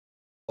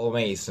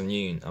May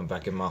afternoon, I'm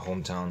back in my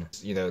hometown.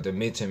 You know, the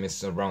midterm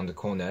is around the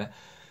corner.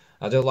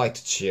 I don't like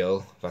to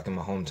chill back in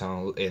my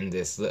hometown in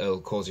this little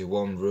cozy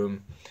warm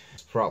room.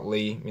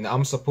 Probably,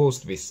 I'm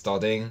supposed to be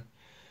studying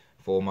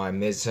for my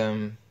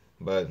midterm,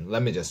 but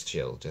let me just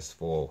chill just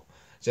for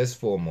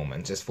a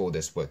moment, just for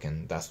this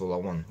weekend. That's all I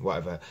want.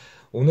 Whatever.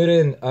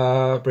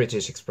 오늘은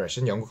British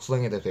expression, 영국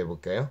슬랭에 대해서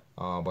배워볼게요.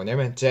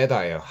 뭐냐면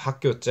째다예요.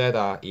 학교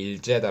째다,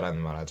 일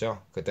째다라는 말 하죠.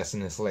 그때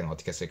쓰는 슬랭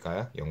어떻게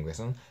쓸까요?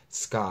 영국에서는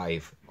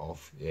Skive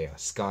off. Yeah,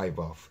 Skive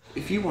off.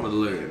 If you want to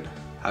learn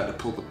how to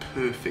pull the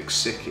perfect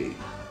sickie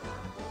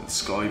and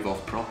skive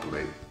off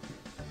properly,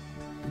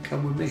 then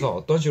come with me. 그래서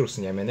어떤 식으로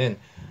쓰냐면은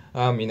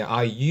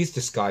I used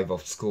to skive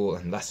off school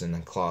and lesson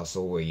and class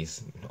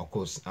always. Of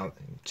course,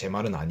 제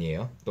말은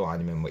아니에요. 또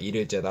아니면 뭐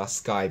일을 째다,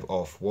 skive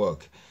off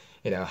work.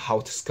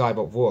 How to skive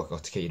off work.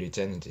 어떻게 일을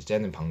째는지,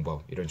 째는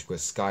방법. 이런 식으로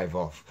skive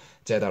off.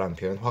 째다라는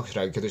표현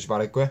확실하게 기억하시기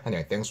바랄고요.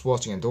 Anyway, thanks for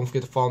watching and don't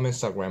forget to follow me on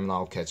Instagram and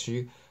I'll catch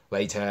you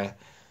later.